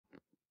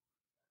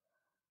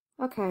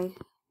Okay,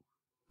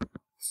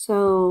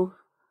 so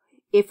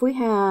if we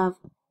have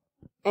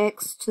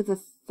x to the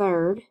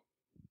third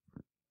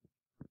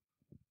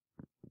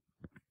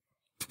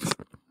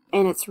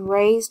and it's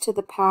raised to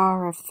the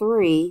power of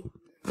 3,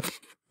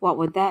 what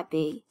would that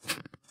be?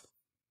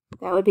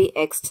 That would be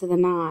x to the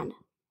 9,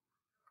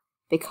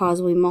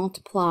 because we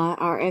multiply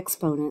our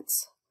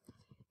exponents.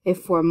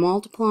 If we're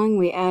multiplying,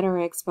 we add our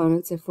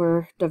exponents. If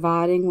we're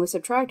dividing, we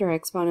subtract our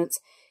exponents.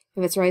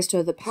 If it's raised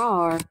to the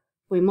power,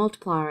 we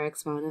multiply our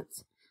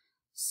exponents.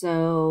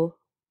 So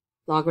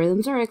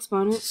logarithms are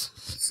exponents.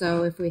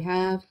 So if we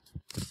have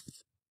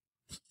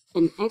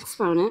an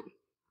exponent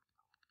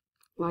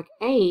like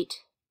 8,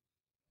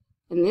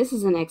 and this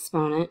is an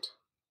exponent,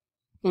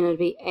 then it would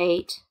be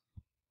 8.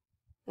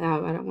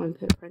 Oh, I don't want to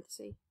put a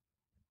parenthesis.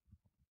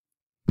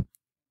 It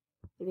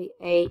would be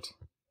 8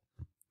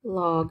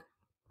 log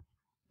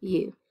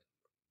u.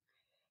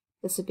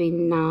 This would be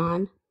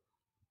 9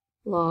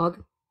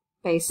 log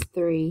base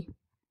 3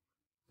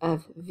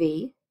 of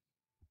v,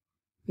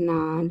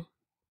 9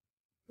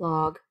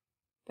 log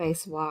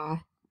base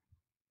y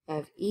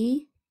of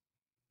e,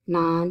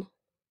 9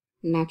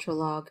 natural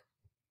log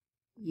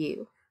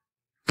u.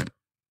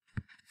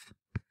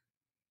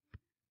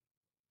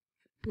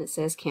 And it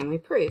says, can we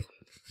prove?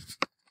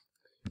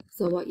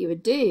 So what you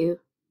would do,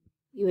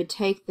 you would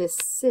take this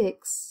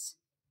 6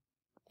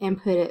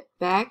 and put it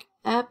back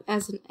up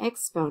as an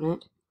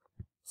exponent.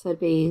 So it'd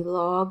be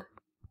log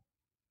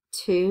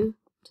 2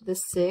 to the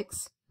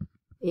 6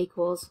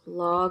 equals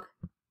log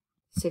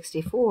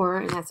 64,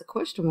 and that's a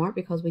question mark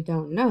because we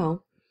don't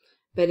know.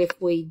 But if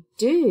we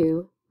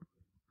do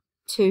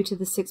 2 to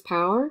the 6th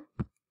power,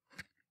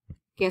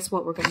 guess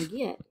what we're going to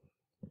get?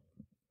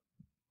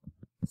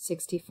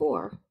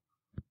 64.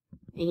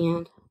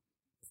 And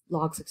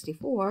log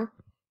 64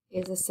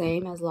 is the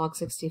same as log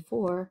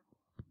 64,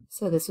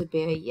 so this would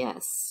be a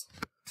yes.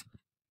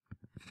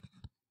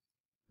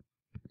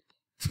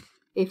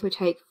 If we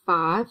take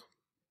 5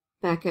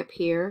 back up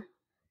here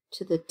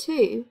to the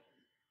 2,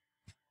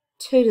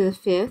 2 to the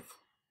 5th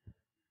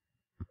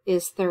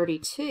is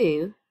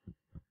 32.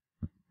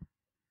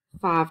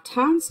 5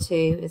 times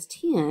 2 is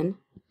 10.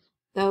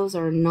 Those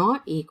are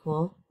not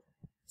equal,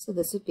 so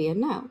this would be a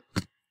no.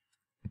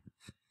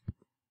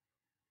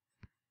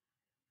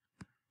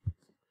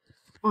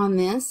 On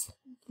this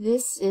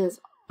is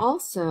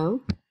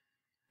also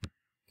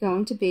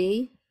going to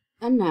be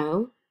a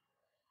no,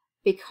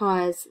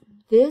 because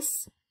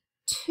this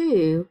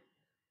 2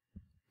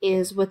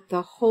 is with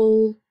the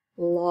whole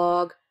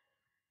log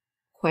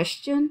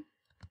question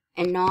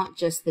and not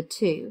just the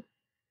 2.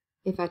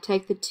 If I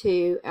take the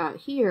 2 out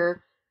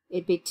here,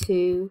 it'd be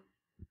 2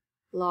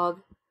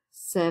 log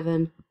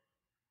 7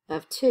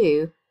 of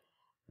 2.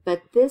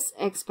 But this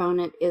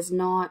exponent is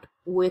not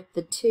with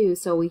the 2,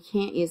 so we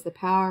can't use the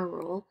power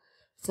rule.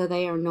 So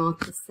they are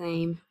not the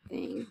same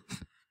thing.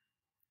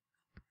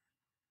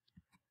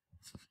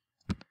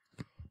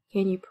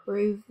 Can you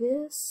prove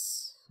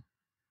this?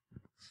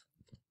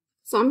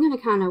 So I'm going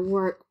to kind of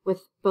work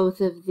with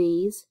both of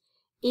these.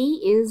 E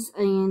is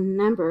a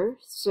number,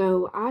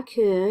 so I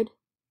could,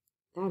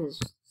 that is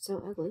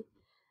so ugly,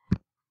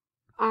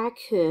 I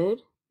could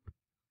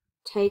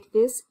take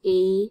this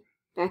E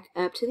back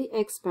up to the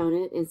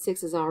exponent, and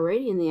 6 is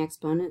already in the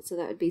exponent, so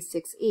that would be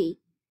 6e.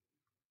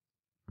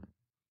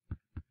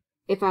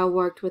 If I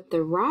worked with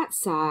the right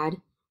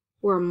side,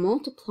 we're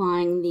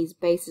multiplying these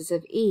bases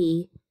of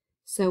e,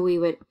 so we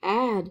would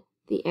add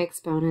the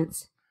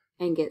exponents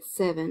and get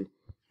 7.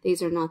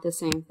 These are not the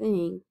same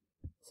thing,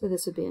 so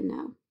this would be a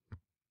no.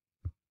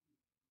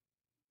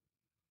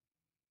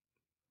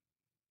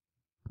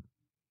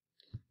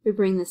 We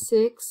bring the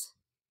 6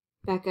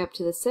 back up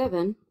to the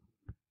 7.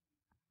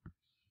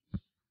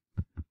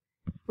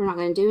 We're not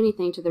going to do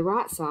anything to the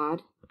right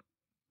side,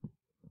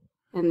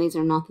 and these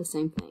are not the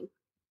same thing.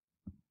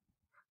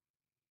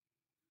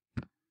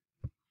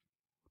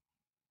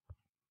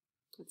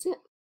 That's it.